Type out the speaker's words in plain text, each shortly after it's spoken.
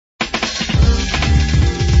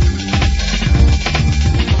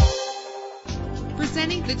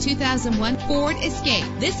the 2001 Ford Escape.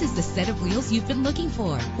 This is the set of wheels you've been looking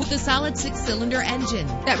for, with a solid 6-cylinder engine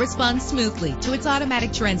that responds smoothly to its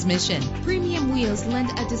automatic transmission. Premium wheels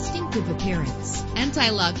lend a distinctive appearance.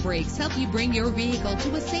 Anti-lock brakes help you bring your vehicle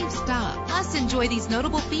to a safe stop. Plus, enjoy these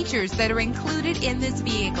notable features that are included in this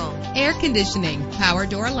vehicle: air conditioning, power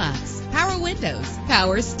door locks, power windows,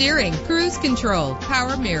 power steering, cruise control,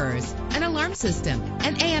 power mirrors, an alarm system,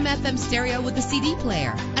 an AM/FM stereo with a CD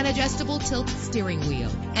player, an adjustable tilt steering wheel.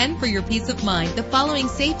 And for your peace of mind, the following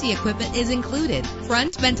safety equipment is included: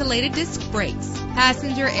 front ventilated disc brakes,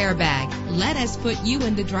 passenger airbag. Let us put you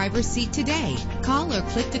in the driver's seat today. Call or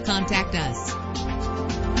click to contact us.